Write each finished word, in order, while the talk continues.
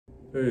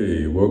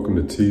Hey, welcome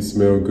to Tea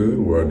Smell Good,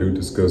 where I do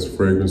discuss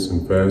fragrance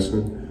and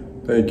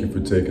fashion. Thank you for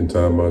taking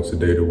time out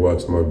today to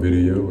watch my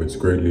video. It's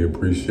greatly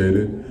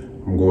appreciated.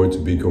 I'm going to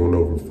be going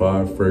over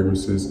 5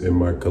 fragrances in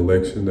my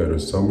collection that are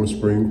summer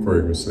spring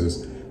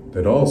fragrances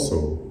that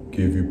also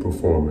give you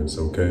performance,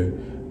 okay?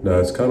 Now,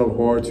 it's kind of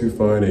hard to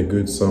find a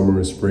good summer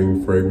and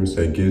spring fragrance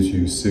that gives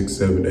you 6,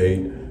 7,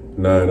 8,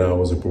 9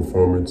 hours of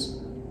performance.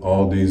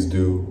 All these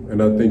do,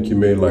 and I think you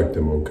may like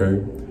them,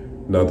 okay?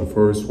 Now the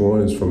first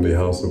one is from the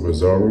house of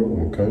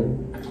Azzaro, okay?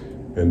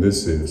 And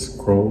this is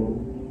Chrome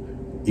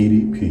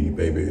EDP,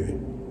 baby.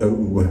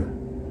 Oh,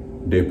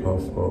 de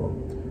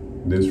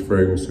parfum. This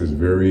fragrance is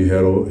very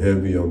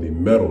heavy on the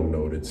metal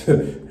note.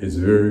 It's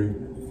very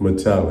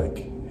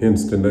metallic,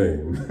 hence the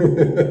name.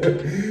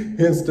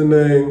 Hence the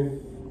name.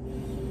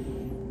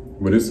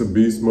 But it's a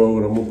beast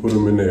mode. I'm gonna put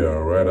them in there,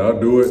 all right? I'll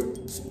do it.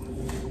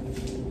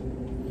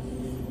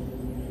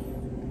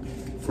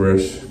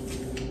 Fresh.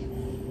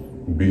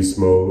 Beast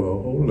mode.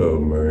 Oh, hold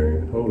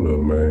up,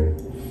 man.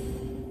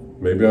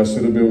 Maybe I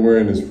should have been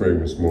wearing this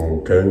fragrance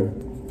more, okay?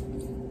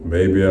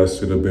 Maybe I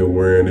should have been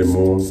wearing it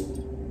more.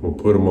 We'll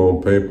put them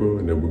on paper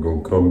and then we're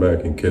gonna come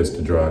back and catch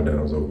the dry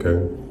downs,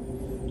 okay?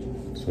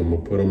 So I'm gonna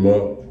put them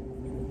up.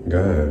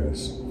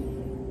 Guys,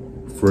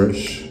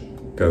 fresh,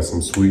 got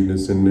some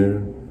sweetness in there.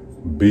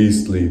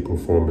 Beastly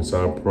performance,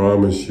 I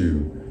promise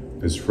you.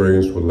 This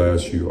fragrance will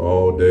last you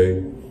all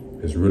day.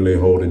 It's really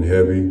holding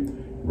heavy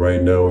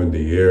right now in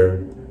the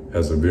air.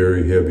 Has a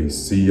very heavy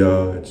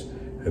sillage,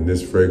 and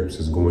this fragrance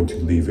is going to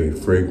leave a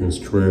fragrance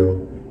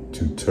trail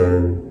to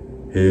turn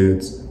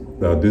heads.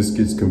 Now this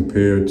gets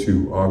compared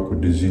to Aqua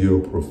di Gio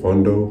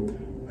Profondo.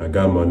 I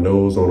got my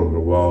nose on them a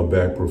while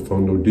back.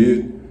 Profondo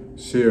did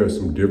share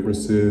some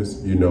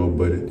differences, you know,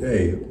 but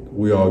hey,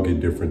 we all get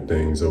different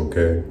things,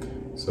 okay?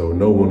 So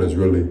no one is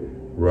really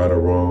right or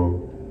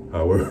wrong.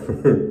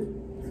 However,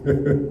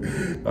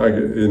 I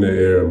get in the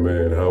air,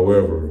 man.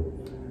 However,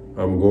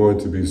 I'm going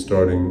to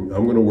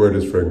wear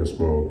this fragrance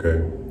more,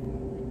 okay?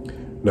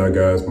 Now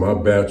guys, my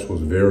batch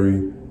was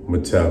very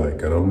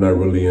metallic, and I'm not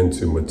really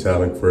into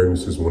metallic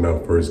fragrances when I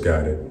first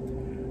got it.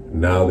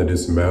 Now that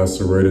it's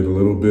macerated a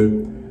little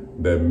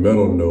bit, that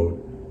metal note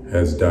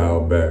has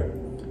dialed back.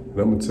 And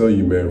I'm gonna tell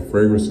you, man,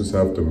 fragrances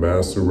have to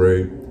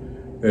macerate,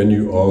 and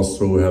you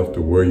also have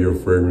to wear your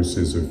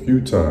fragrances a few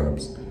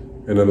times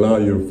and allow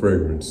your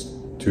fragrance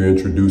to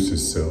introduce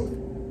itself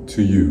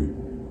to you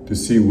to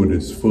see what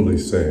it's fully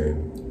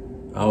saying.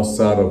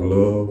 Outside of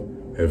love,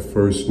 at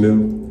first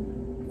sniff,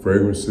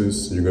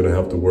 fragrances, you're gonna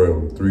have to wear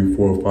them 3,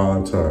 4,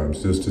 5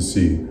 times just to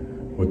see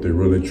what they're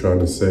really trying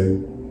to say.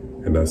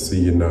 And I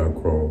see you now,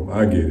 Chrome.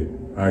 I get it.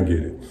 I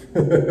get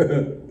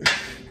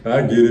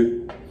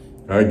it.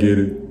 I get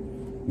it.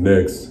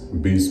 Next,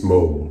 Beast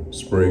Mode,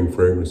 spring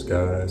fragrance,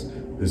 guys.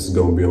 This is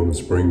gonna be on the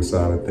spring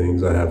side of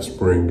things. I have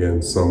spring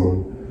and summer.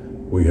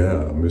 We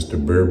have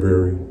Mr.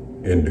 Burberry,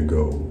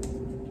 Indigo,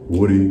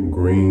 woody,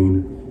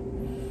 green.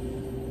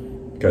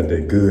 Got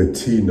that good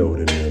tea note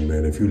in there,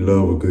 man. If you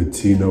love a good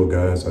tea note,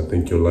 guys, I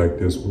think you'll like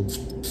this one.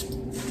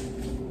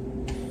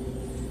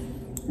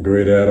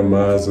 Great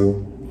atomizer,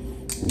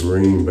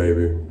 green,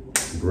 baby.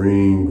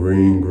 Green,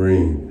 green,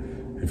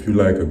 green. If you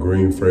like a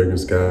green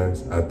fragrance,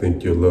 guys, I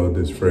think you'll love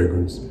this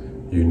fragrance.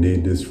 You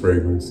need this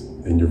fragrance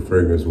in your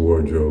fragrance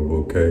wardrobe,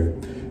 okay?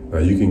 Now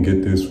you can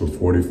get this for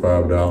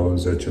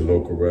 $45 at your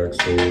local rack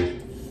store,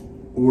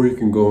 or you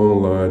can go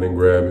online and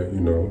grab it, you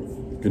know.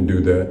 You can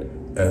do that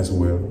as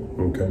well,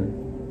 okay?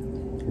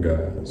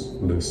 Guys,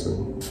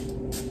 listen.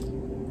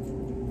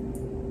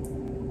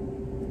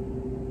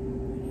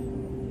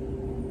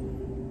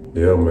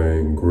 Yeah,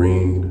 man,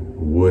 green,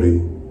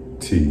 woody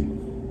tea.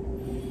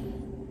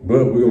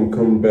 But we're gonna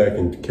come back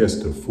and catch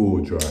the full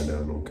dry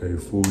down, okay?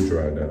 Full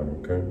dry down,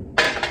 okay?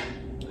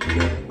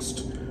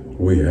 Next,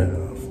 we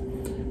have,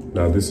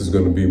 now this is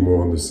gonna be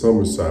more on the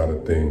summer side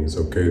of things,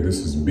 okay? This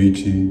is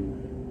beachy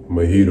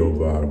mojito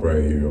vibe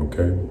right here,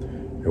 okay?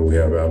 And we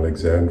have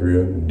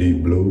Alexandria,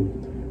 deep blue.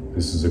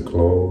 This is a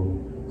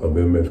clone of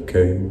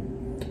MFK,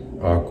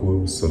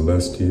 Aqua,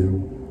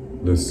 Celestial.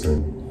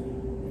 Listen,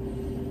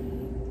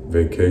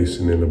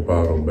 vacation in a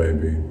bottle,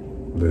 baby.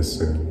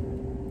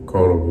 Listen,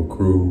 Carnival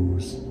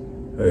Cruise.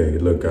 Hey,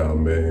 look out,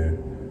 man.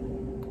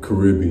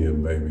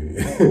 Caribbean, baby.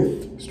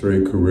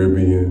 Straight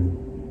Caribbean,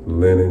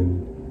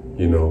 linen,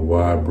 you know,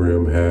 wide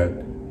brim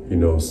hat, you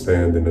know,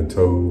 sand in the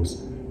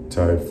toes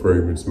type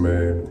fragrance,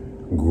 man.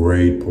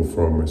 Great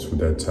performance for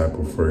that type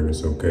of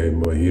fragrance, okay?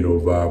 Mojito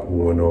vibe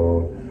going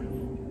on.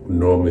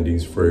 Normally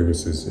these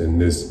fragrances in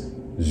this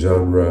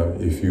genre,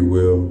 if you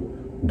will,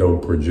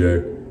 don't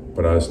project,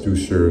 but I do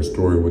share a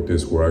story with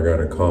this where I got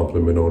a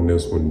compliment on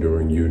this one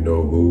during You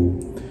Know Who,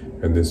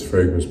 and this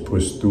fragrance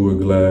pushed through a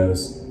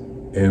glass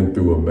and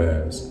through a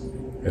mask,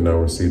 and I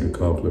received a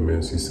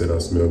compliment. She said I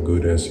smell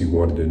good, and she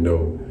wanted to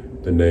know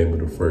the name of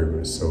the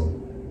fragrance. So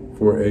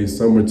for a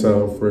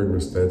summertime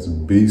fragrance, that's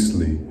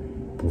beastly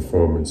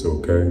performance,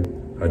 okay?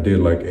 I did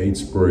like 8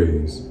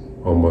 sprays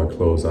on my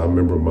clothes. I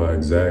remember my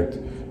exact,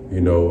 you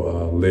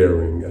know,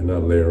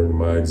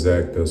 my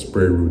exact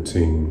spray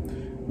routine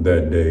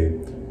that day.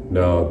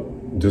 Now,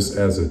 just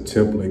as a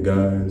template,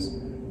 guys,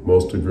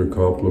 most of your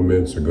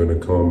compliments are gonna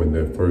come in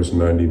that first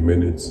 90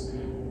 minutes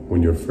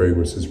when your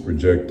fragrance is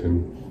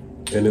projecting.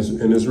 And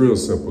it's real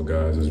simple,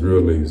 guys, it's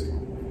real easy.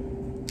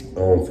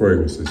 On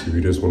fragrances, if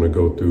you just wanna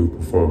go through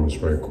performance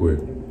right quick.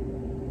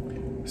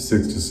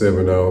 6 to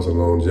 7 hours of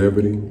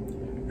longevity,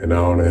 an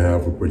hour and a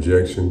half of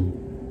projection.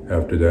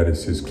 After that, it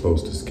sits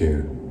close to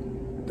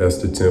skin. That's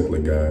the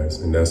template, guys,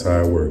 and that's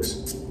how it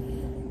works.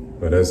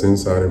 Now that's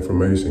inside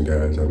information,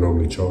 guys. I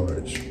normally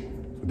charge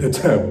for that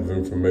type of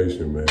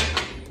information, man.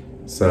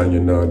 Sign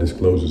your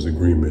non-disclosures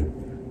agreement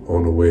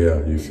on the way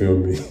out, you feel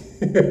me?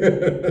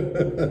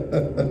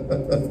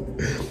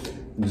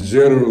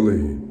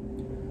 Generally,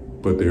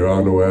 but there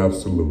are no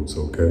absolutes,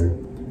 okay?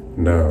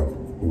 Now,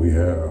 we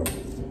have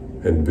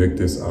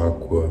Invictus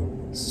Aqua,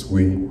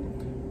 sweet,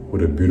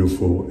 with a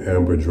beautiful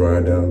amber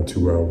dry down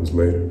 2 hours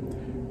later.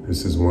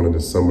 This is one of the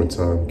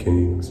summertime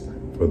kings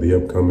for the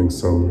upcoming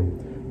summer.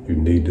 You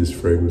need this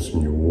fragrance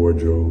in your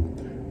wardrobe.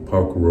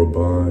 Paco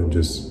Rabanne,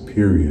 just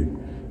period.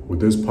 With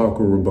this Paco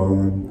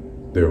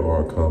Rabanne, there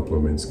are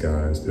compliments,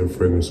 guys. Their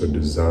fragrances are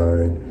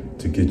designed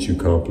to get you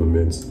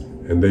compliments,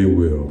 and they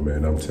will,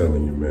 man. I'm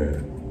telling you,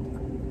 man.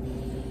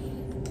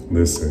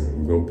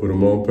 Listen, we're gonna put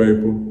them on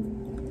paper.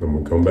 I'm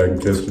gonna come back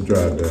and catch the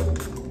dry down.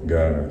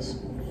 Guys,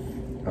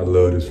 I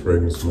love this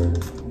fragrance, man.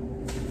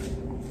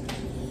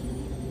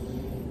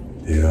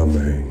 Yeah,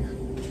 man.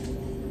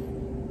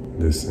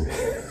 Listen.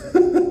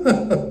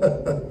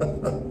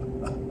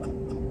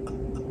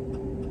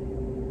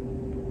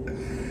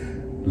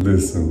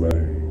 Listen,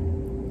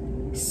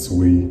 man.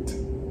 Sweet,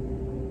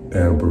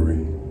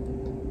 ambery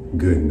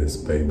goodness,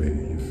 baby.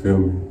 You feel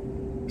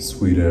me?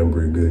 Sweet,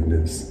 ambery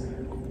goodness.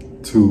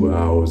 2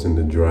 hours in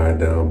the dry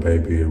down,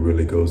 baby. It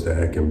really goes to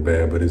acting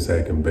bad, but it's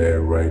acting bad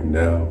right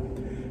now.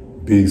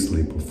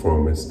 Beastly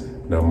performance.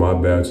 Now, my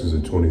batch is a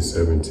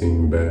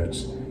 2017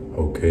 batch.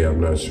 Okay, I'm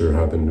not sure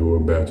how the newer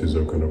batches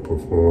are gonna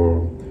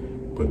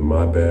perform, but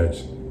my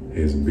batch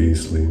is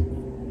beastly.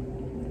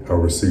 I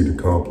received a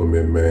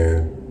compliment,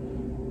 man.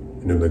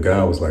 You know, the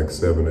guy was like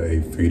 7 to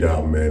 8 feet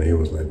out, man. He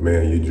was like,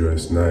 man, you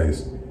dress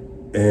nice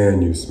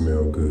and you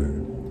smell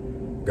good.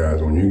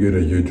 Guys, when you get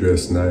a you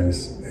dress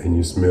nice and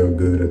you smell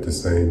good at the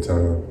same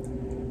time,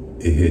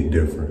 it hit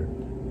different.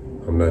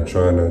 I'm not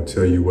trying to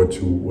tell you what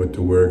to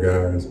wear,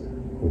 guys,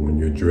 but when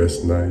you're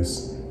dressed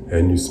nice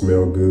and you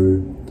smell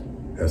good,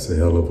 that's a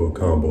hell of a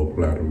combo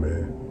platter,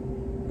 man.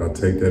 Now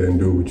take that and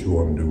do what you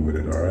want to do with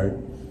it, all right?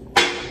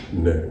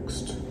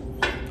 Next,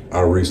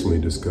 I recently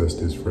discussed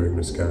this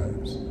fragrance,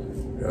 guys.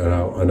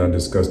 And I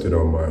discussed it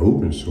on my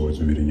hooping shorts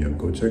video.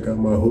 Go check out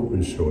my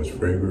hooping shorts,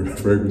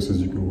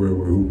 fragrances you can wear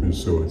with hooping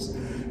shorts.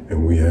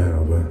 And we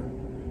have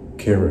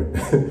Karen,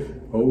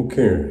 old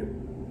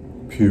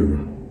Karen,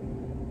 pure,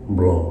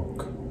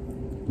 Blanc,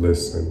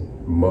 listen,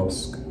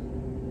 musk,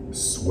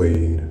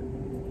 suede,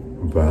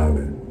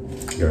 violet.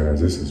 Guys,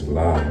 this is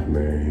live,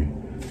 man.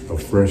 A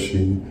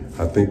freshie.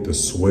 I think the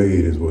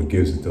suede is what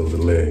gives it those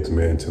legs,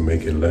 man, to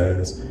make it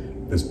last.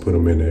 Let's put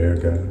them in the air,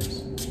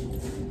 guys.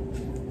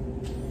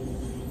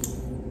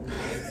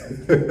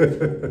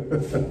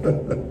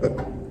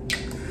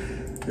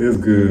 It's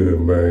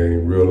good,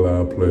 man. Real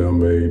live player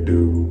made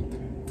dude.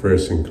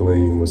 Fresh and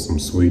clean with some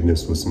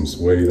sweetness, with some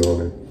suede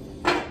on it.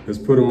 Let's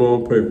put them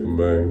on paper,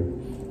 man.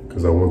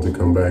 Because I want to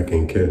come back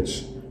and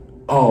catch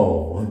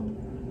all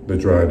the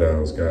dry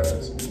downs,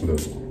 guys.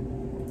 Look.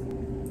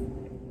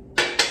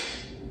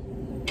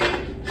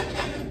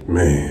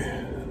 Man.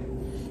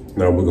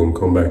 Now we're going to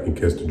come back and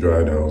catch the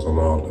dry downs on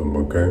all of them,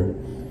 okay?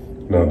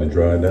 Now the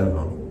dry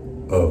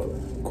down of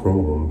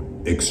Chrome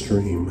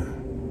Extreme.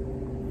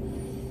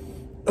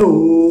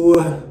 Oh,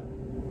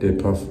 de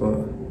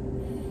parfum.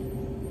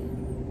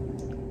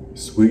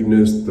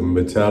 Sweetness, the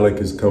metallic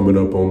is coming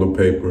up on the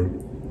paper,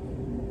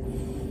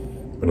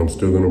 but I'm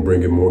still gonna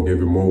bring it more,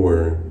 give it more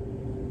wearing.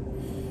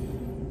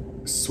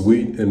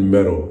 Sweet and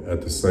metal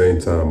at the same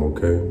time,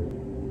 okay?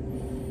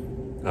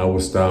 I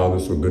would style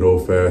this with good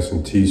old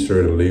fashioned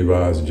t-shirt and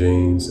Levi's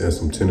jeans and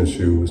some tennis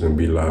shoes and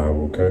be live,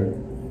 okay?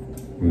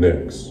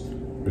 Next,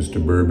 Mr.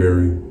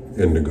 Burberry,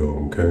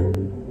 Indigo, okay?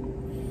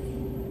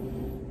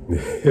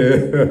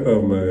 Yeah,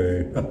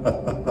 man.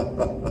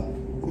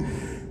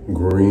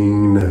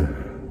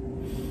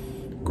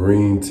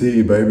 Green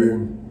tea,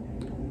 baby.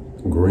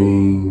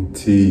 Green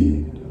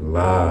tea,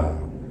 live.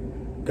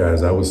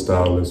 Guys, I would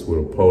style this with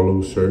a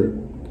polo shirt,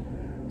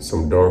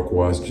 some dark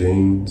wash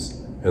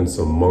jeans, and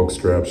some monk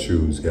strap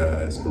shoes,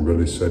 guys, and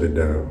really shut it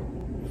down.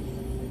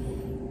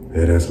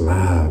 Yeah, that's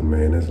live,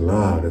 man. That's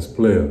live. That's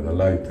player. I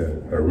like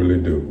that. I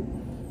really do.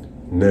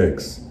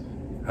 Next,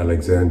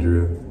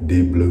 Alexandria,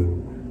 deep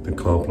blue, the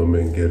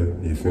compliment getter.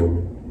 You feel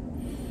me?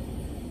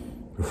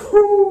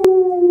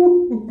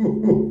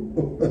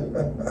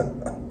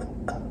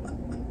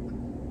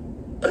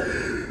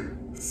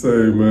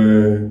 Say,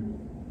 man,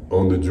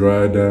 on the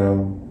dry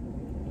down,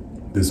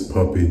 this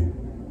puppy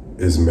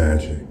is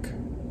magic,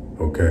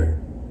 okay?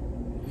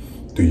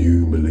 Do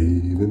you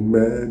believe in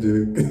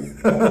magic?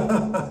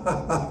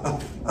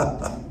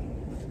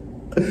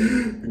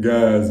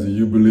 Guys, do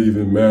you believe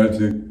in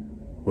magic?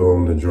 We're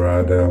on the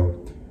dry down.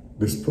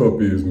 This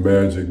puppy is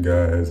magic,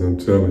 guys. I'm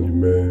telling you,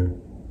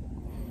 man.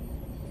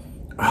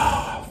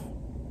 I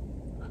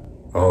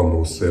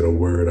almost said a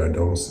word I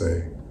don't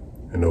say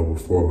in over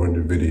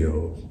 400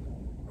 videos.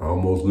 I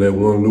almost let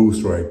one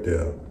loose right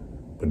there.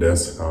 But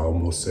I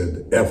almost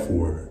said the F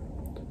word.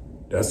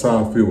 That's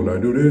how I feel when I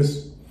do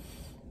this.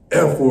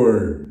 F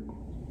word.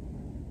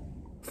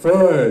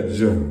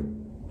 Fudge.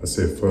 I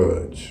said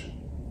fudge.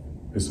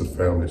 It's a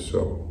family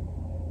show.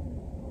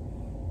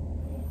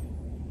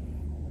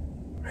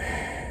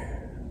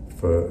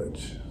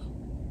 Fudge.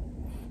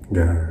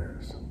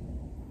 Guys.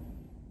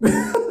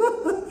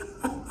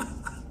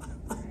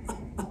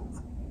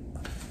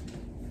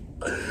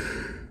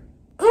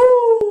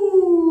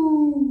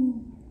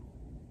 Oh.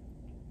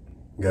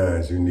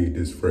 Guys, you need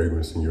this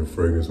fragrance in your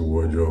fragrance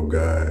wardrobe,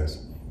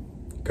 guys.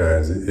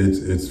 Guys,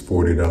 it's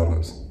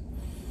 $40.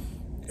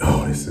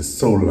 Oh, this is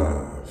so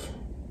live.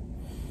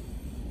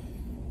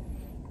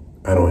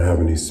 I don't have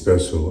any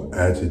special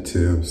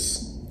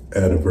adjectives,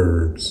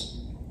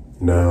 adverbs,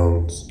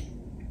 nouns,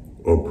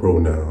 or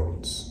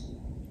pronouns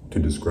to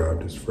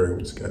describe this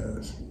fragrance,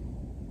 guys.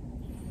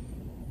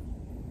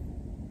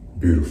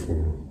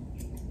 Beautiful,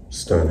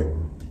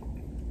 stunning.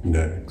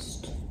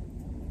 Next,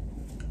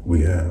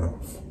 we have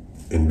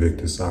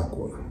Invictus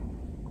Aqua.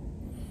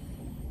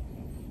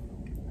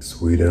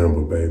 Sweet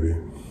amber, baby.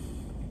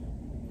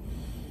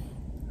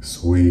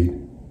 Sweet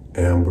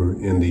amber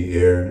in the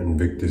air,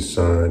 Invictus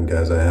shine.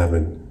 Guys, I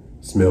haven't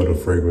smelled a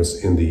fragrance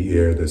in the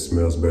air that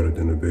smells better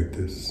than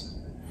Invictus.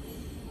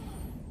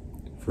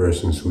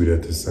 Fresh and sweet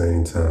at the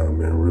same time,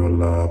 man. Real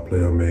live,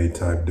 player-made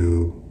type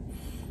dude.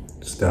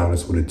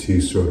 Stylish with a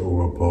t-shirt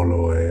or a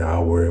polo. Hey,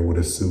 I'll wear it with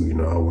a suit. You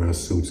know, I wear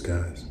suits,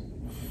 guys.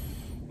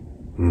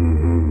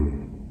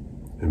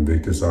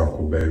 Invictus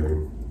Aqua,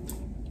 baby.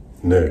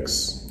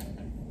 Next,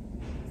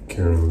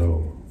 Karen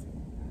Lowe,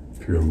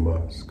 Pure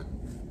Musk.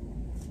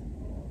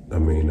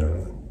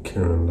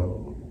 Karen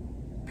Lowe,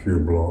 Pure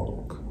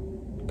Blanc,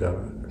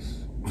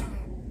 guys.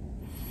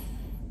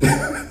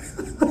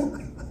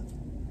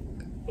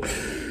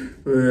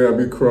 Yeah, I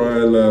be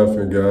crying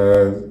laughing,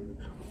 guys.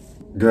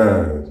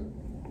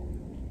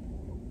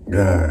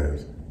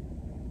 Guys.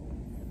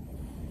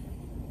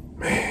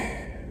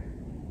 Man.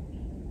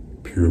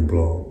 Pure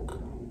Blanc.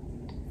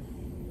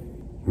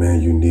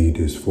 Man, you need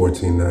this.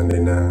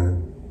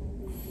 $14.99.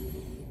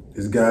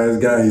 This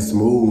guy, he's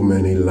smooth,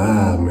 man. He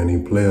live, man. He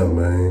player,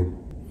 man.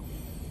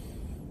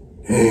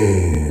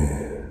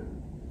 Yeah.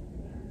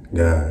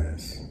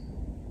 Guys.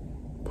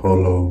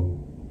 Polo,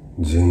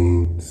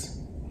 jeans,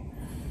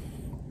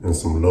 and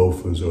some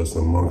loafers or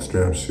some monk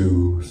strap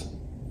shoes.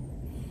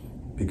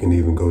 You can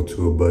even go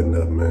to a button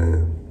up,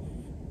 man.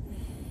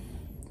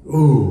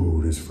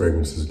 Ooh, this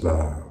fragrance is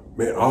live.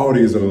 Man, all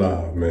these are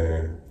live,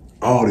 man.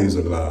 All these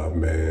are live,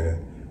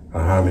 man.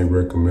 I highly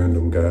recommend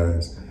them,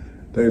 guys.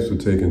 Thanks for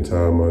taking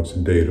time out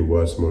today to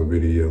watch my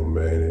video,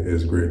 man.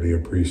 It's greatly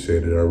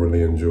appreciated. I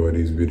really enjoy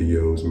these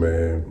videos,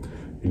 man.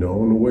 You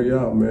know, on the way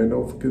out, man,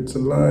 don't forget to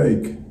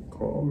like,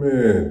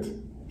 comment,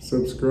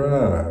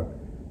 subscribe,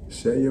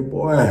 share your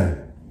boy.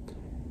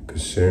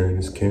 Cause sharing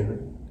is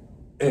caring.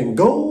 And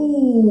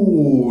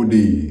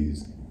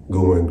goldies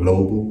going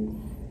global,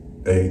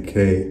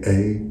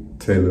 AKA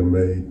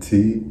tailor-made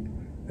tee,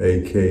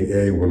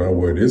 AKA when I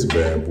wear this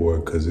bad boy,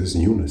 cause it's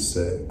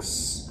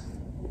unisex.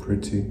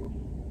 Pretty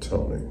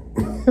Tony.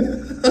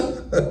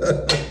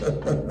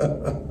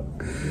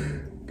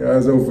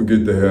 Guys, don't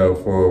forget to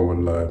have fun with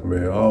life,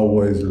 man.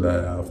 Always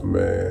laugh,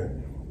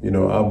 man. You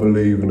know, I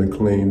believe in a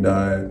clean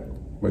diet,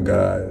 but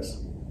guys,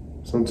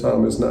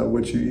 sometimes it's not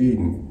what you're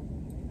eating,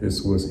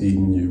 it's what's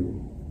eating you.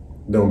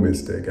 Don't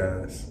miss that,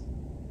 guys.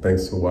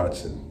 Thanks for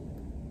watching.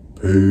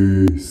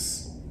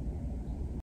 Peace.